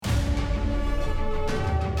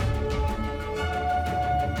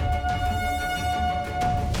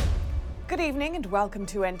Good evening and welcome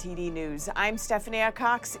to NTD News. I'm Stephania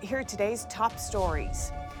Cox. Here are today's top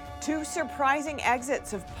stories. 2 surprising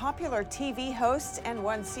exits of popular TV hosts and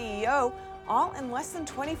one CEO, all in less than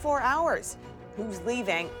 24 hours. Who's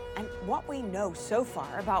leaving and what we know so far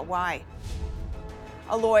about why.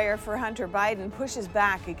 A lawyer for Hunter Biden pushes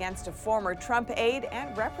back against a former Trump aide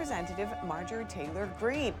and Representative Marjorie Taylor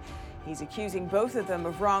Greene. He's accusing both of them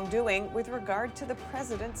of wrongdoing with regard to the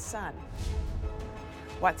president's son.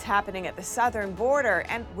 What's happening at the southern border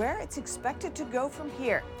and where it's expected to go from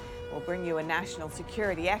here. We'll bring you a national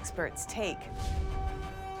security expert's take.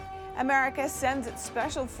 America sends its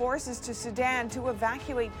special forces to Sudan to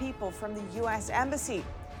evacuate people from the U.S. Embassy.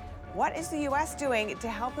 What is the U.S. doing to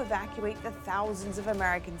help evacuate the thousands of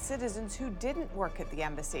American citizens who didn't work at the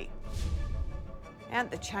embassy?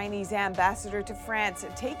 And the Chinese ambassador to France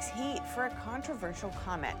takes heat for a controversial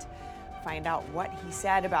comment. Find out what he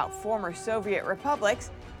said about former Soviet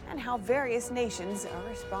republics and how various nations are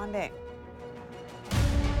responding.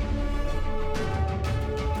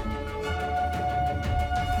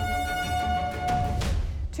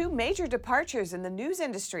 Two major departures in the news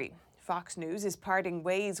industry. Fox News is parting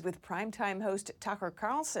ways with primetime host Tucker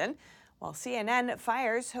Carlson, while CNN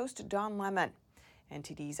fires host Don Lemon.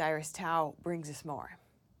 NTD's Iris Tao brings us more.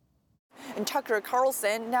 And Tucker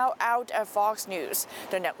Carlson now out at Fox News.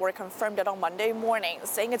 The network confirmed it on Monday morning,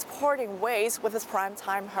 saying it's parting ways with its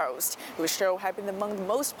primetime host, whose show had been among the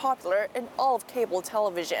most popular in all of cable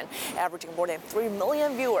television, averaging more than 3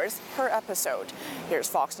 million viewers per episode. Here's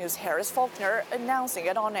Fox News' Harris Faulkner announcing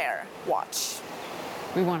it on air. Watch.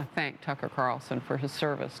 We want to thank Tucker Carlson for his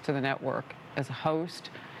service to the network as a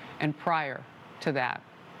host and prior to that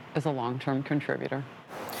as a long-term contributor.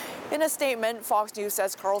 In a statement, Fox News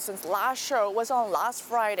says Carlson's last show was on last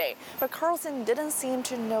Friday, but Carlson didn't seem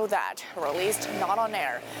to know that, or at least not on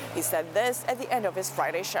air. He said this at the end of his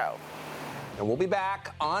Friday show. And we'll be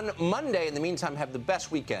back on Monday. In the meantime, have the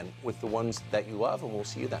best weekend with the ones that you love, and we'll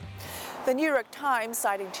see you then. The New York Times,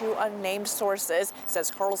 citing 2 unnamed sources,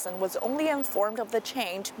 says Carlson was only informed of the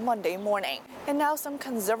change Monday morning. And now some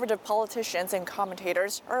conservative politicians and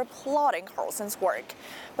commentators are applauding Carlson's work.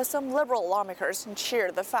 But some liberal lawmakers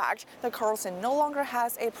cheer the fact that Carlson no longer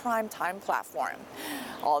has a primetime platform.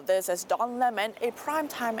 All this as Don Lemon, a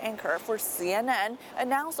primetime anchor for CNN,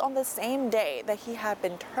 announced on the same day that he had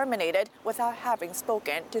been terminated without having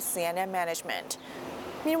spoken to CNN management.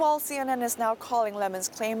 Meanwhile, CNN is now calling Lemon's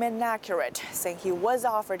claim inaccurate, saying he was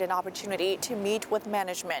offered an opportunity to meet with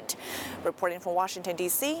management. Reporting from Washington,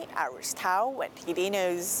 D.C., Iris Tao, NTD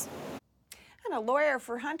News. And a lawyer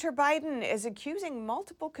for Hunter Biden is accusing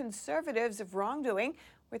multiple conservatives of wrongdoing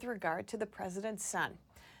with regard to the president's son.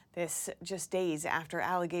 This just days after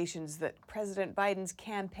allegations that President Biden's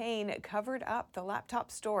campaign covered up the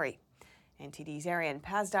laptop story. NTD's Arian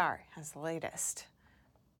Pazdar has the latest.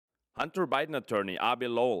 Hunter Biden attorney Abi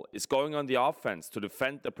Lowell is going on the offense to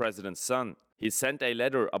defend the president's son. He sent a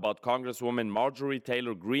letter about Congresswoman Marjorie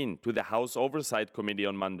Taylor Greene to the House Oversight Committee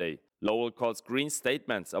on Monday. Lowell calls Greene's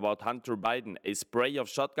statements about Hunter Biden a spray of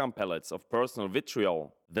shotgun pellets of personal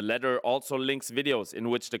vitriol. The letter also links videos in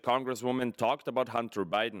which the Congresswoman talked about Hunter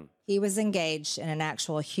Biden. He was engaged in an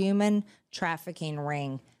actual human trafficking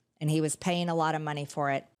ring, and he was paying a lot of money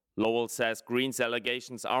for it. Lowell says Greene's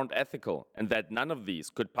allegations aren't ethical and that none of these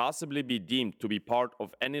could possibly be deemed to be part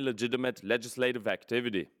of any legitimate legislative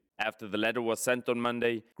activity. After the letter was sent on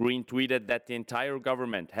Monday, Greene tweeted that the entire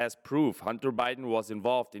government has proof Hunter Biden was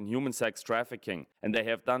involved in human sex trafficking and they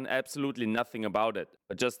have done absolutely nothing about it.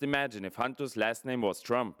 But just imagine if Hunter's last name was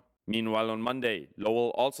Trump. Meanwhile, on Monday,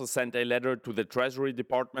 Lowell also sent a letter to the Treasury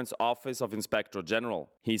Department's Office of Inspector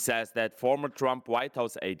General. He says that former Trump White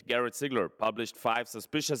House aide Garrett Ziegler published 5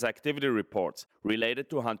 suspicious activity reports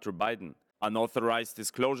related to Hunter Biden. Unauthorized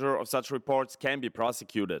disclosure of such reports can be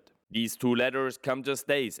prosecuted. These 2 letters come just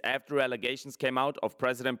days after allegations came out of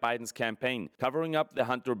President Biden's campaign covering up the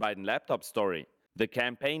Hunter Biden laptop story. The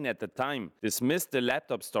campaign at the time dismissed the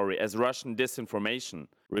laptop story as Russian disinformation.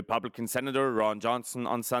 Republican Senator Ron Johnson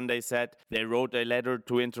on Sunday said they wrote a letter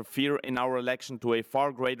to interfere in our election to a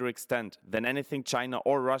far greater extent than anything China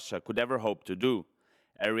or Russia could ever hope to do.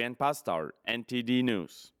 Arian Pastar, NTD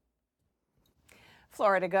News.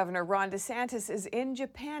 Florida Governor Ron Desantis is in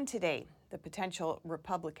Japan today. The potential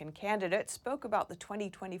Republican candidate spoke about the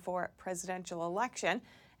 2024 presidential election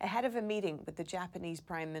ahead of a meeting with the Japanese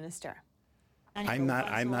Prime Minister. I'm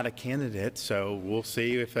not a candidate, so we'll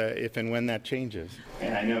see if and when that changes.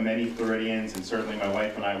 And I know many Floridians, and certainly my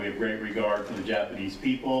wife and I, we have great regard for the Japanese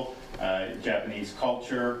people, Japanese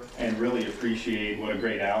culture, and really appreciate what a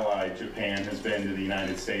great ally Japan has been to the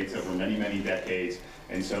United States over many, many decades.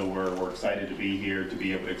 And so we're excited to be here to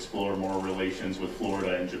be able to explore more relations with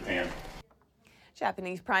Florida and Japan.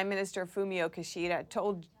 Japanese Prime Minister Fumio Kishida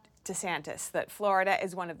told Desantis that Florida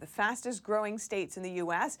is one of the fastest growing states in the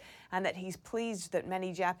U.S. and that he's pleased that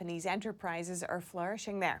many Japanese enterprises are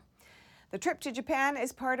flourishing there. The trip to Japan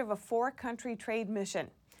is part of a 4-country trade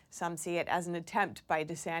mission. Some see it as an attempt by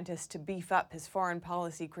Desantis to beef up his foreign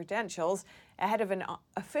policy credentials ahead of an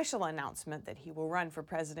official announcement that he will run for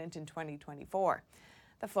president in 2024.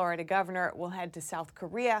 The Florida governor will head to South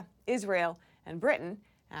Korea, Israel, and Britain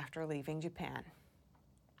after leaving Japan.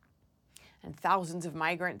 And thousands of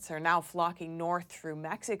migrants are now flocking north through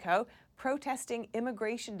Mexico, protesting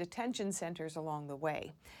immigration detention centers along the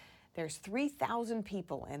way. There's 3,000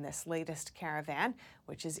 people in this latest caravan,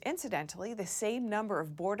 which is incidentally the same number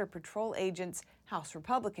of Border Patrol agents House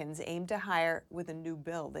Republicans aim to hire with a new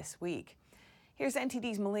bill this week. Here's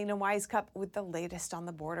NTD's Melina Wisecup with the latest on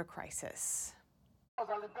the border crisis.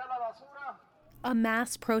 A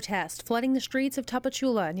mass protest flooding the streets of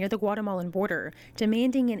Tapachula near the Guatemalan border,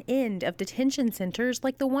 demanding an end of detention centers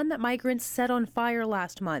like the one that migrants set on fire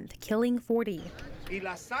last month, killing 40.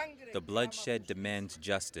 The bloodshed demands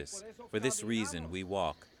justice. For this reason, we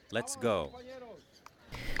walk. Let's go.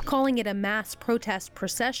 Calling it a mass protest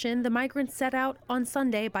procession, the migrants set out on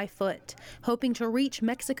Sunday by foot, hoping to reach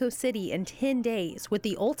Mexico City in 10 days, with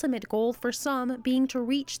the ultimate goal for some being to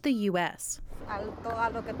reach the U.S.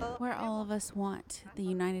 Where all of us want, the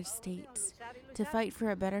United States, to fight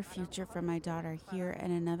for a better future for my daughter here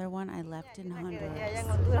and another one I left in Honduras.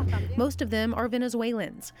 Most of them are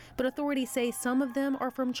Venezuelans, but authorities say some of them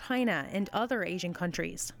are from China and other Asian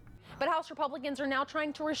countries. But House Republicans are now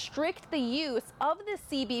trying to restrict the use of the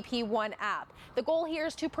CBP One app. The goal here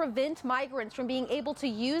is to prevent migrants from being able to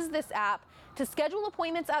use this app to schedule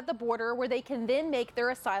appointments at the border where they can then make their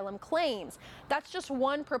asylum claims. That's just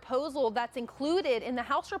one proposal that's included in the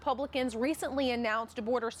House Republicans' recently announced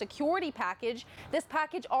border security package. This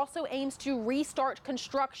package also aims to restart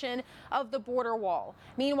construction of the border wall.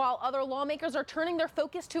 Meanwhile, other lawmakers are turning their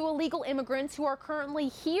focus to illegal immigrants who are currently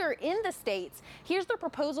here in the states. Here's the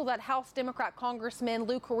proposal that House Democrat Congressman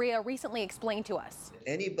Lou Correa recently explained to us.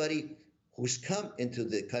 Anybody who's come into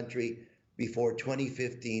the country before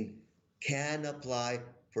 2015 can apply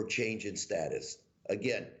for change in status.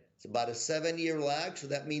 Again, it's about a 7-year lag, so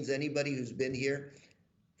that means anybody who's been here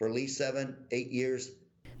for at least 7-8 years.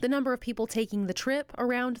 The number of people taking the trip,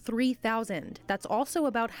 around 3,000. That's also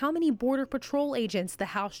about how many Border Patrol agents the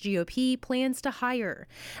House GOP plans to hire,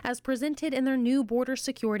 as presented in their new border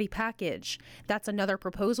security package. That's another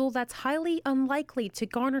proposal that's highly unlikely to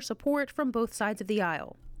garner support from both sides of the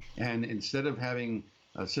aisle. And instead of having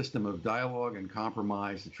a system of dialogue and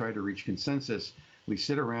compromise to try to reach consensus, we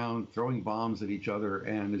sit around throwing bombs at each other,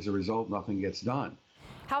 and as a result, nothing gets done.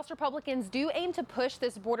 House Republicans do aim to push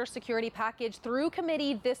this border security package through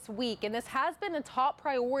committee this week, and this has been a top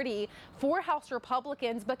priority for House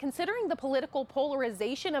Republicans. But considering the political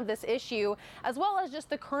polarization of this issue, as well as just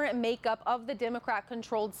the current makeup of the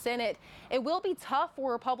Democrat-controlled Senate, it will be tough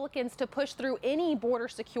for Republicans to push through any border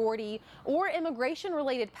security or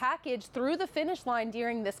immigration-related package through the finish line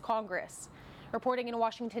during this Congress. Reporting in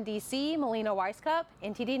Washington, D.C., Melina Wisecup,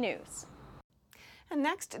 NTD News. And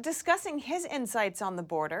next, discussing his insights on the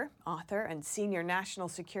border, author and senior national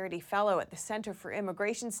security fellow at the Center for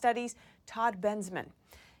Immigration Studies, Todd Bensman.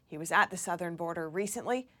 He was at the southern border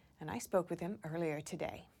recently, and I spoke with him earlier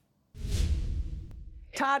today.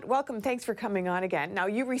 Todd, welcome. Thanks for coming on again. Now,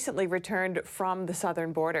 you recently returned from the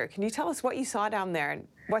southern border. Can you tell us what you saw down there, and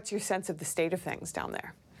what's your sense of the state of things down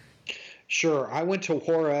there? Sure. I went to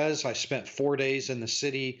Juarez. I spent 4 days in the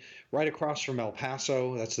city right across from El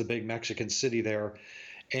Paso. That's the big Mexican city there.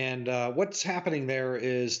 And what's happening there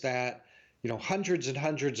is that, hundreds and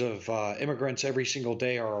hundreds of immigrants every single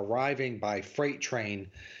day are arriving by freight train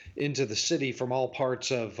into the city from all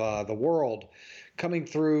parts of the world, coming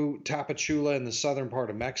through Tapachula in the southern part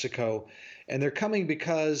of Mexico. And they're coming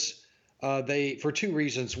because for two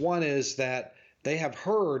reasons. One is that they have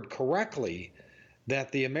heard correctly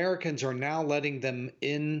that the Americans are now letting them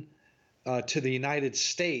in to the United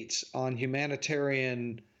States on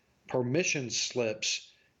humanitarian permission slips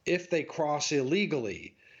if they cross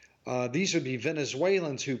illegally. These would be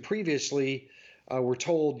Venezuelans who previously were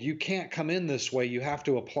told you can't come in this way. You have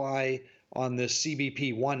to apply on this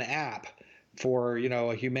CBP One app for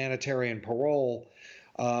a humanitarian parole.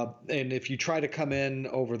 And if you try to come in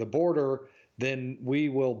over the border, then we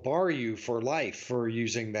will bar you for life for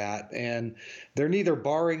using that. And they're neither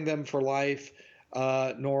barring them for life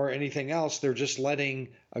nor anything else. They're just letting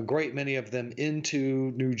a great many of them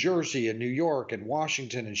into New Jersey and New York and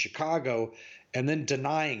Washington and Chicago, and then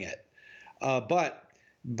denying it. But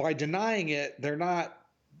by denying it, they're not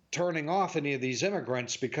turning off any of these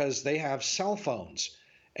immigrants because they have cell phones,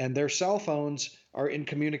 and their cell phones are in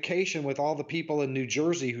communication with all the people in New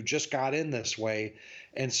Jersey who just got in this way.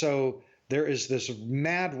 And so there is this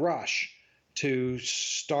mad rush to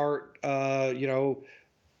start,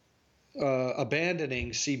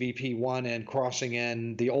 abandoning CBP-1 and crossing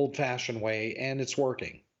in the old-fashioned way, and it's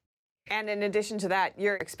working. And in addition to that,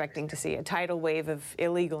 you're expecting to see a tidal wave of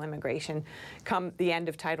illegal immigration come the end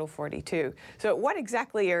of Title 42. So what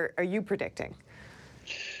exactly are you predicting?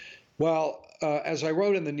 Well, as I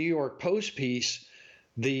wrote in the New York Post piece,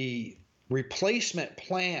 the replacement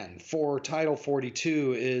plan for Title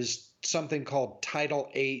 42 is something called Title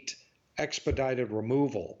 8 expedited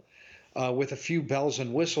removal, with a few bells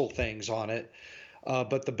and whistle things on it.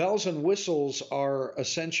 But the bells and whistles are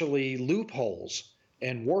essentially loopholes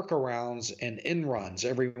and workarounds and in-runs,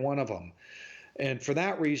 every one of them. And for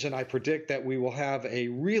that reason, I predict that we will have a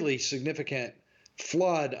really significant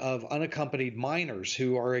flood of unaccompanied minors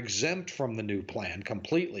who are exempt from the new plan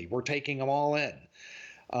completely. We're taking them all in,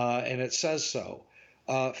 and it says so.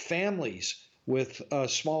 Families with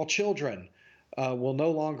small children will no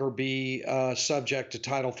longer be subject to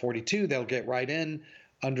Title 42. They'll get right in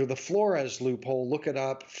under the Flores loophole. Look it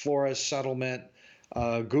up, Flores settlement,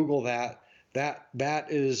 Google that. That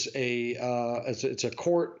is it's a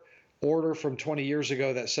court order from 20 years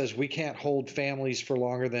ago that says we can't hold families for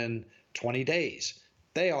longer than 20 days.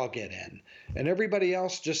 They all get in. And everybody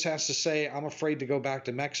else just has to say, I'm afraid to go back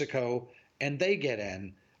to Mexico, and they get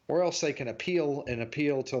in, or else they can appeal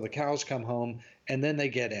till the cows come home, and then they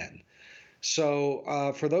get in.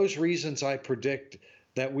 So for those reasons, I predict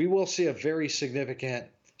that we will see a very significant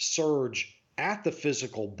surge at the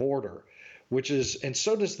physical border, and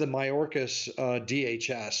so does the Mayorkas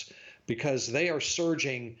DHS, because they are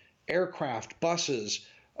surging aircraft, buses,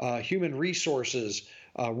 human resources,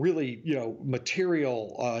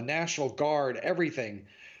 material, National Guard, everything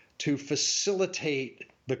to facilitate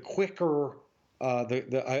the quicker,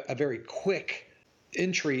 a very quick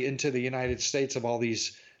entry into the United States of all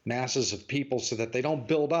these masses of people so that they don't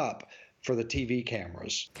build up for the TV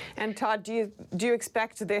cameras. And Todd, do you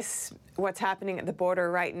expect what's happening at the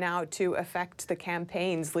border right now, to affect the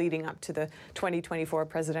campaigns leading up to the 2024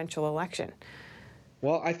 presidential election?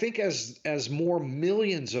 Well, I think as more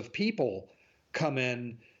millions of people come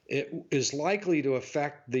in, it is likely to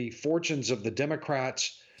affect the fortunes of the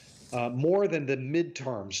Democrats more than the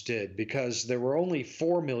midterms did, because there were only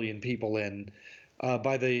 4 million people in.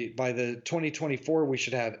 By the 2024, we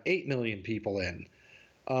should have 8 million people in.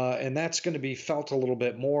 And that's going to be felt a little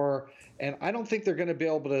bit more. And I don't think they're going to be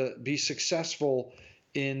able to be successful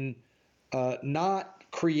in not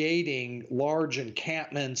creating large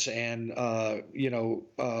encampments and,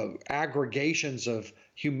 aggregations of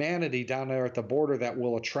humanity down there at the border that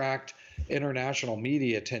will attract international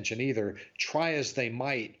media attention either. Try as they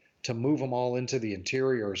might to move them all into the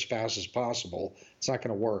interior as fast as possible. It's not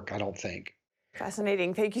going to work, I don't think.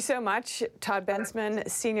 Fascinating. Thank you so much. Todd Bensman,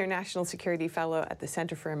 Senior National Security Fellow at the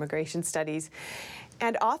Center for Immigration Studies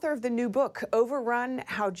and author of the new book, Overrun: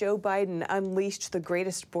 How Joe Biden Unleashed the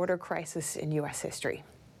Greatest Border Crisis in U.S. History.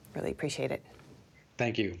 Really appreciate it.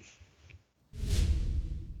 Thank you.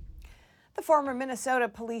 The former Minnesota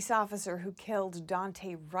police officer who killed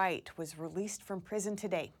Daunte Wright was released from prison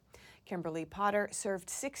today. Kimberly Potter served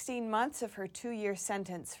 16 months of her 2-year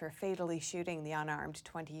sentence for fatally shooting the unarmed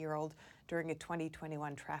 20-year-old during a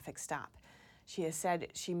 2021 traffic stop. She has said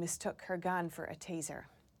she mistook her gun for a taser.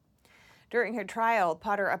 During her trial,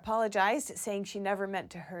 Potter apologized, saying she never meant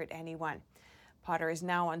to hurt anyone. Potter is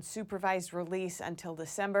now on supervised release until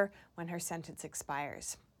December, when her sentence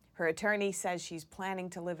expires. Her attorney says she's planning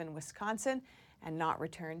to live in Wisconsin and not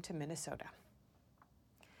return to Minnesota.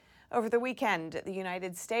 Over the weekend, the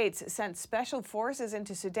United States sent special forces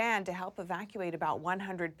into Sudan to help evacuate about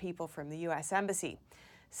 100 people from the U.S. Embassy.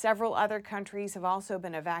 Several other countries have also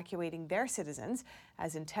been evacuating their citizens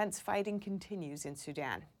as intense fighting continues in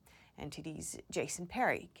Sudan. NTD's Jason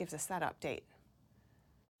Perry gives us that update.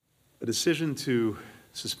 A decision to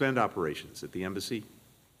suspend operations at the embassy,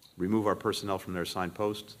 remove our personnel from their assigned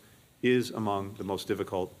posts, is among the most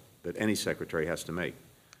difficult that any secretary has to make.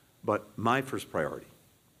 But my first priority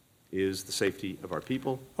is the safety of our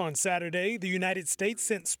people. On Saturday, the United States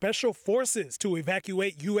sent special forces to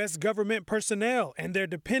evacuate U.S. government personnel and their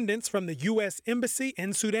dependents from the U.S. Embassy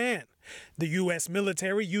in Sudan. The U.S.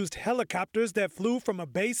 military used helicopters that flew from a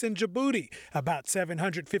base in Djibouti, about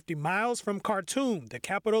 750 miles from Khartoum, the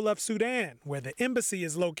capital of Sudan, where the embassy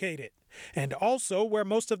is located, and also where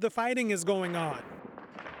most of the fighting is going on.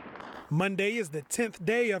 Monday is the 10th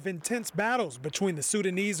day of intense battles between the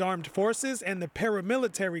Sudanese armed forces and the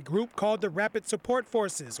paramilitary group called the Rapid Support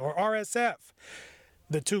Forces, or RSF.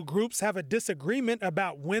 The two groups have a disagreement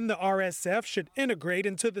about when the RSF should integrate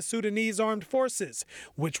into the Sudanese armed forces,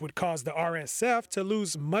 which would cause the RSF to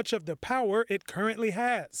lose much of the power it currently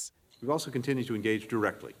has. We've also continued to engage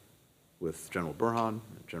directly with General Burhan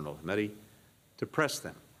and General Hamedi to press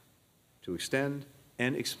them to extend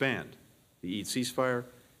and expand the Eid ceasefire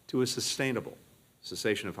to a sustainable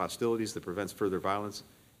cessation of hostilities that prevents further violence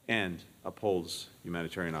and upholds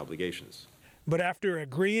humanitarian obligations. But after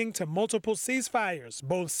agreeing to multiple ceasefires,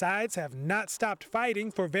 both sides have not stopped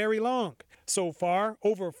fighting for very long. So far,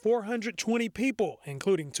 over 420 people,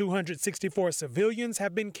 including 264 civilians,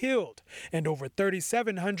 have been killed, and over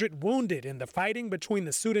 3,700 wounded in the fighting between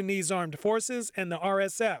the Sudanese armed forces and the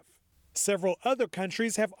RSF. Several other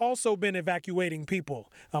countries have also been evacuating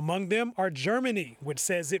people. Among them are Germany, which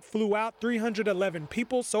says it flew out 311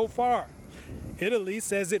 people so far. Italy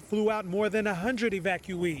says it flew out more than 100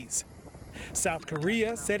 evacuees. South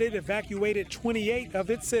Korea said it evacuated 28 of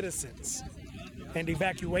its citizens. And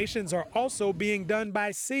evacuations are also being done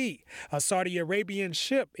by sea. A Saudi Arabian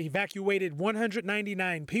ship evacuated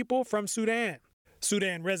 199 people from Sudan.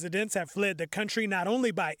 Sudan residents have fled the country not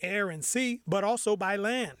only by air and sea, but also by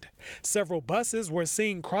land. Several buses were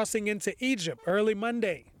seen crossing into Egypt early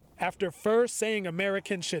Monday. After first saying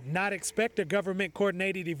Americans should not expect a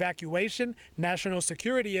government-coordinated evacuation, National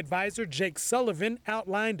Security Advisor Jake Sullivan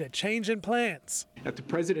outlined a change in plans. At the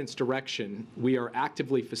President's direction, we are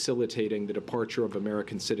actively facilitating the departure of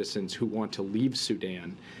American citizens who want to leave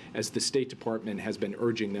Sudan, as the State Department has been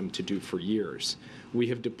urging them to do for years. We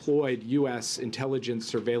have deployed U.S. intelligence,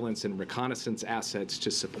 surveillance, and reconnaissance assets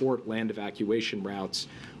to support land evacuation routes,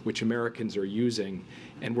 which Americans are using,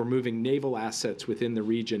 and we're moving naval assets within the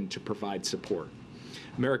region to provide support.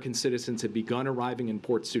 American citizens have begun arriving in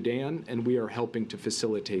Port Sudan, and we are helping to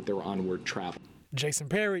facilitate their onward travel. Jason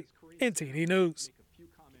Perry, NTD News.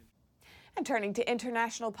 And turning to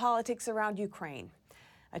international politics around Ukraine.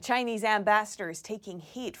 A Chinese ambassador is taking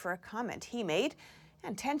heat for a comment he made,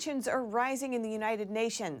 and tensions are rising in the United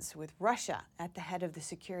Nations with Russia at the head of the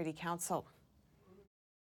Security Council.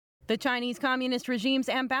 The Chinese Communist regime's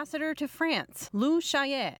ambassador to France, Liu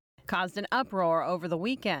Xiaoye, caused an uproar over the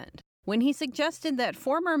weekend when he suggested that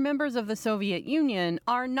former members of the Soviet Union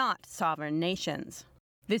are not sovereign nations.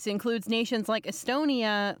 This includes nations like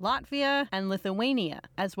Estonia, Latvia, and Lithuania,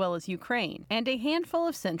 as well as Ukraine, and a handful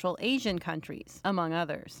of Central Asian countries, among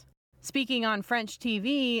others. Speaking on French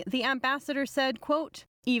TV, the ambassador said, quote,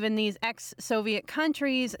 "Even these ex-Soviet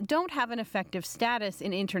countries don't have an effective status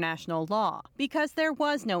in international law because there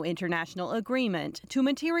was no international agreement to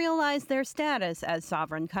materialize their status as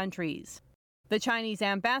sovereign countries." The Chinese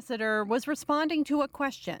ambassador was responding to a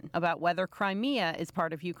question about whether Crimea is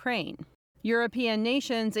part of Ukraine. European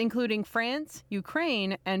nations, including France,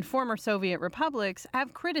 Ukraine, and former Soviet republics,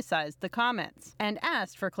 have criticized the comments and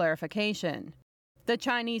asked for clarification. The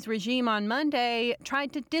Chinese regime on Monday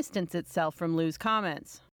tried to distance itself from Liu's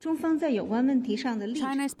comments.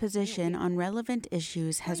 China's position on relevant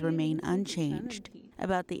issues has remained unchanged.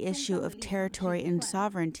 About the issue of territory and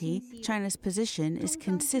sovereignty, China's position is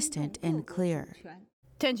consistent and clear.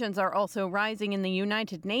 Tensions are also rising in the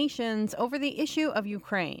United Nations over the issue of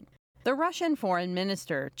Ukraine. The Russian foreign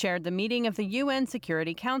minister chaired the meeting of the UN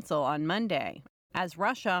Security Council on Monday, as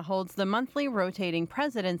Russia holds the monthly rotating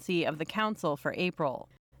presidency of the Council for April.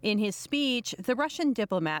 In his speech, the Russian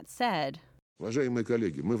diplomat said, As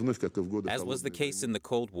was the case in the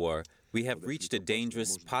Cold War, we have reached a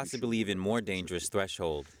dangerous, possibly even more dangerous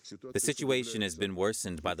threshold. The situation has been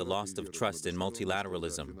worsened by the loss of trust in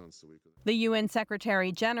multilateralism. The UN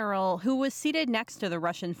Secretary General, who was seated next to the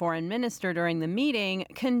Russian foreign minister during the meeting,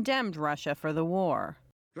 condemned Russia for the war.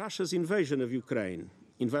 Russia's invasion of Ukraine,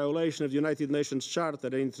 in violation of the United Nations Charter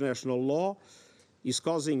and international law, is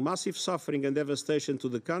causing massive suffering and devastation to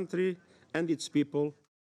the country and its people.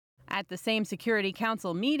 At the same Security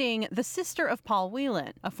Council meeting, the sister of Paul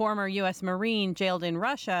Whelan, a former U.S. Marine jailed in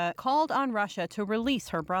Russia, called on Russia to release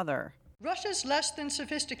her brother. Russia's less than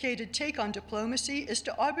sophisticated take on diplomacy is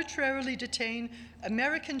to arbitrarily detain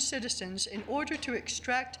American citizens in order to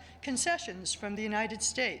extract concessions from the United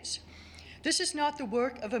States. This is not the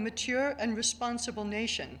work of a mature and responsible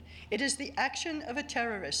nation. It is the action of a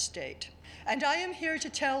terrorist state. And I am here to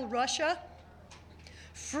tell Russia,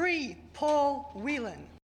 free Paul Whelan.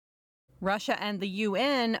 Russia and the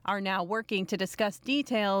UN are now working to discuss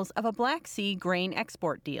details of a Black Sea grain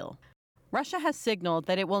export deal. Russia has signaled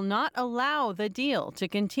that it will not allow the deal to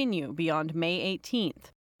continue beyond May 18th,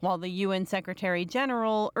 while the UN Secretary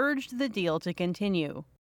General urged the deal to continue.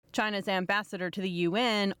 China's ambassador to the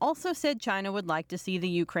UN also said China would like to see the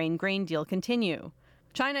Ukraine grain deal continue.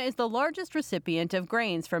 China is the largest recipient of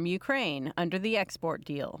grains from Ukraine under the export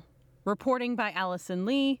deal. Reporting by Allison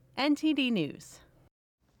Lee, NTD News.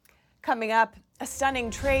 Coming up, a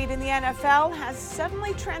stunning trade in the NFL has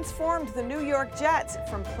suddenly transformed the New York Jets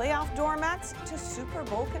from playoff doormats to Super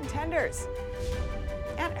Bowl contenders.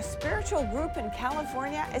 And a spiritual group in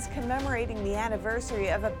California is commemorating the anniversary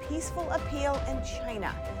of a peaceful appeal in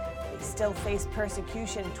China. They still face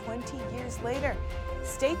persecution 20 years later.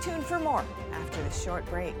 Stay tuned for more after this short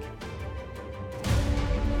break.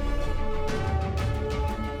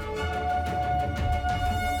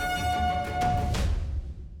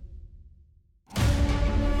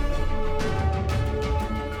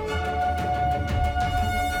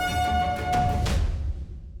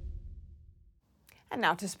 And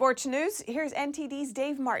now to sports news. Here's NTD's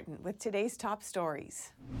Dave Martin with today's top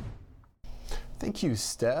stories. Thank you,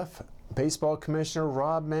 Steph. Baseball Commissioner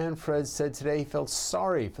Rob Manfred said today he felt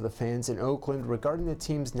sorry for the fans in Oakland regarding the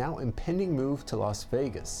team's now impending move to Las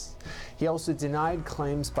Vegas. He also denied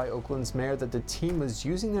claims by Oakland's mayor that the team was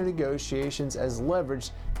using their negotiations as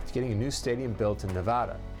leverage to getting a new stadium built in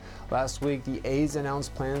Nevada. Last week, the A's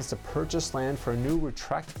announced plans to purchase land for a new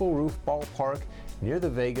retractable roof ballpark near the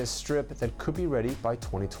Vegas Strip that could be ready by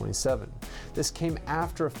 2027. This came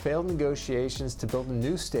after failed negotiations to build a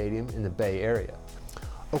new stadium in the Bay Area.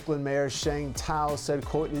 Oakland Mayor Sheng Tao said,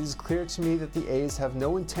 quote, "It is clear to me that the A's have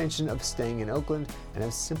no intention of staying in Oakland and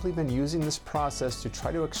have simply been using this process to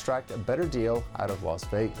try to extract a better deal out of Las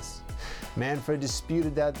Vegas." Manfred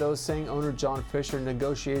disputed that, though, saying owner John Fisher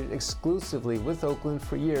negotiated exclusively with Oakland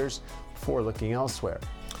for years before looking elsewhere.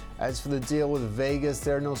 As for the deal with Vegas,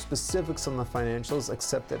 there are no specifics on the financials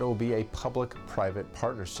except that it will be a public-private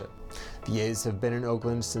partnership. The A's have been in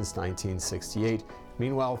Oakland since 1968.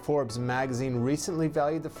 Meanwhile, Forbes magazine recently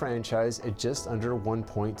valued the franchise at just under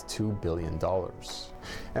 $1.2 billion.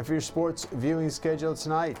 And for your sports viewing schedule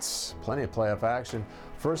tonight, plenty of playoff action.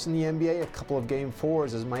 First in the NBA, a couple of Game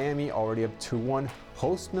 4s as Miami, already up 2-1,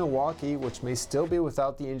 hosts Milwaukee, which may still be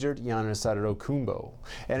without the injured Giannis Antetokounmpo.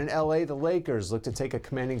 And in LA, the Lakers look to take a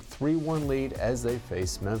commanding 3-1 lead as they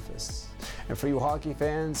face Memphis. And for you hockey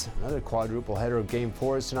fans, another quadruple header of Game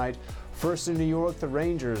 4s tonight. First in New York, the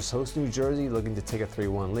Rangers host New Jersey, looking to take a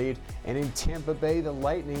 3-1 lead. And in Tampa Bay, the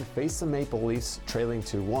Lightning face the Maple Leafs, trailing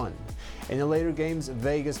 2-1. In the later games,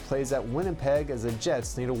 Vegas plays at Winnipeg as the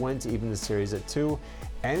Jets need a win to even the series at 2.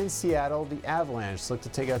 And in Seattle, the Avalanche look to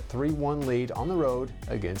take a 3-1 lead on the road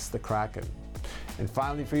against the Kraken. And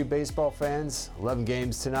finally, for you baseball fans, 11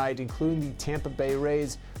 games tonight, including the Tampa Bay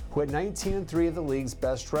Rays, who had 19-3 of the league's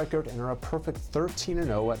best record and are a perfect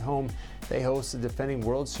 13-0 at home. They host the defending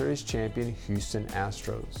World Series champion Houston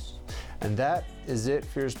Astros. And that is it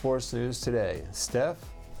for your sports news today. Steph,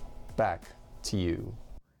 back to you.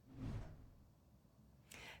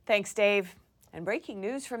 Thanks, Dave. And breaking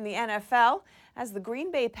news from the NFL, as the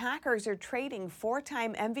Green Bay Packers are trading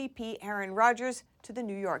four-time MVP Aaron Rodgers to the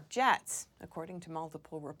New York Jets, according to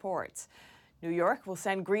multiple reports. New York will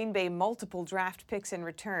send Green Bay multiple draft picks in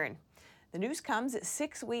return. The news comes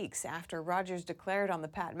 6 weeks after Rodgers declared on the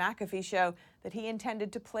Pat McAfee show that he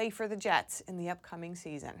intended to play for the Jets in the upcoming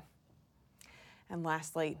season. And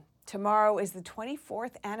lastly, tomorrow is the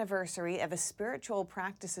 24th anniversary of a spiritual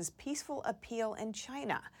practice's peaceful appeal in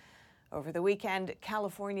China. Over the weekend,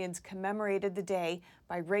 Californians commemorated the day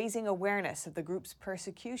by raising awareness of the group's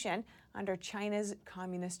persecution under China's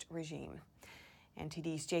communist regime.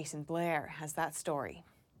 NTD's Jason Blair has that story.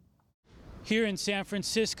 Here in San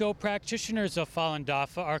Francisco, practitioners of Falun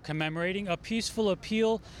Dafa are commemorating a peaceful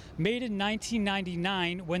appeal made in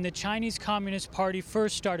 1999 when the Chinese Communist Party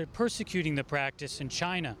first started persecuting the practice in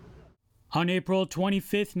China. On April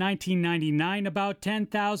 25, 1999, about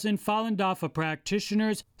 10,000 Falun Dafa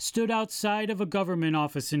practitioners stood outside of a government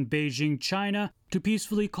office in Beijing, China, to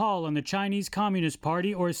peacefully call on the Chinese Communist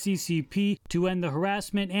Party, or CCP, to end the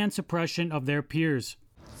harassment and suppression of their peers.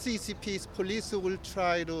 CCP's police will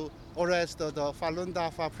try to arrest the Falun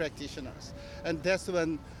Dafa practitioners, and that's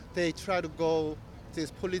when they try to go to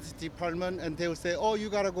this police department, and they will say, "Oh, you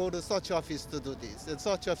gotta go to such office to do this and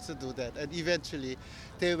such office to do that," and eventually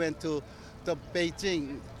they went to the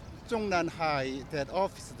Beijing Zhongnan High, that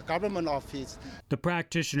office, the government office. The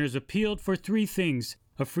practitioners appealed for three things: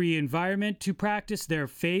 a free environment to practice their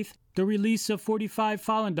faith, the release of 45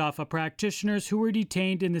 Falun Dafa practitioners who were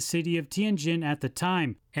detained in the city of Tianjin at the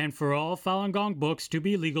time, and for all Falun Gong books to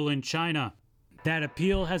be legal in China. That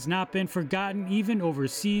appeal has not been forgotten even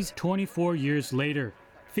overseas 24 years later.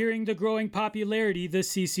 Fearing the growing popularity, the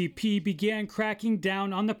CCP began cracking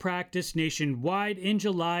down on the practice nationwide in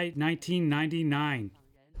July 1999.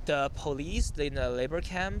 The police in the labor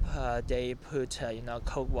camp, they put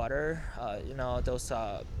cold water, those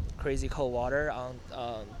crazy cold water on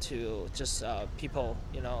to just people,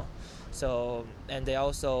 So, and they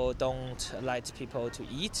also don't like people to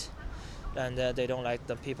eat, and they don't like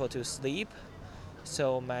the people to sleep.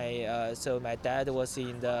 So my dad was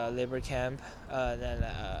in the labor camp, then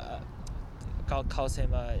God caused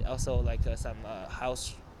him also some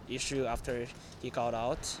health issue after he got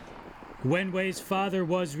out. When Wei's father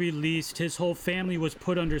was released, his whole family was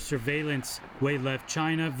put under surveillance. Wei left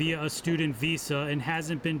China via a student visa and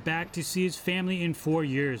hasn't been back to see his family in 4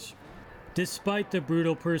 years. Despite the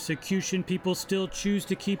brutal persecution, people still choose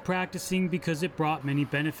to keep practicing because it brought many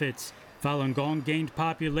benefits. Falun Gong gained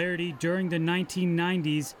popularity during the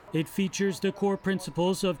 1990s. It features the core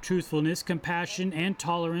principles of truthfulness, compassion, and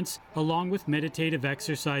tolerance, along with meditative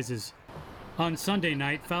exercises. On Sunday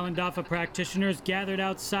night, Falun Dafa practitioners gathered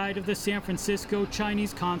outside of the San Francisco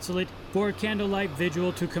Chinese consulate for a candlelight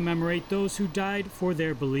vigil to commemorate those who died for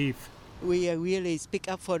their belief. We really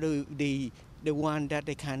speak up for the one that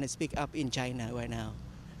they kind of speak up in China right now.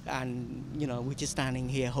 And, we're just standing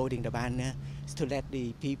here holding the banner to let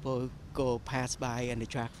the people go pass by and the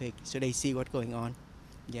traffic so they see what's going on.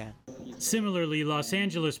 Yeah. Similarly, Los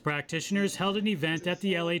Angeles practitioners held an event at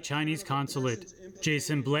the LA Chinese consulate.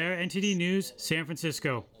 Jason Blair, NTD News, San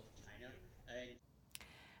Francisco.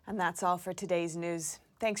 And that's all for today's news.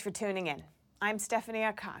 Thanks for tuning in. I'm Stephanie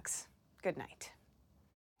Cox. Good night.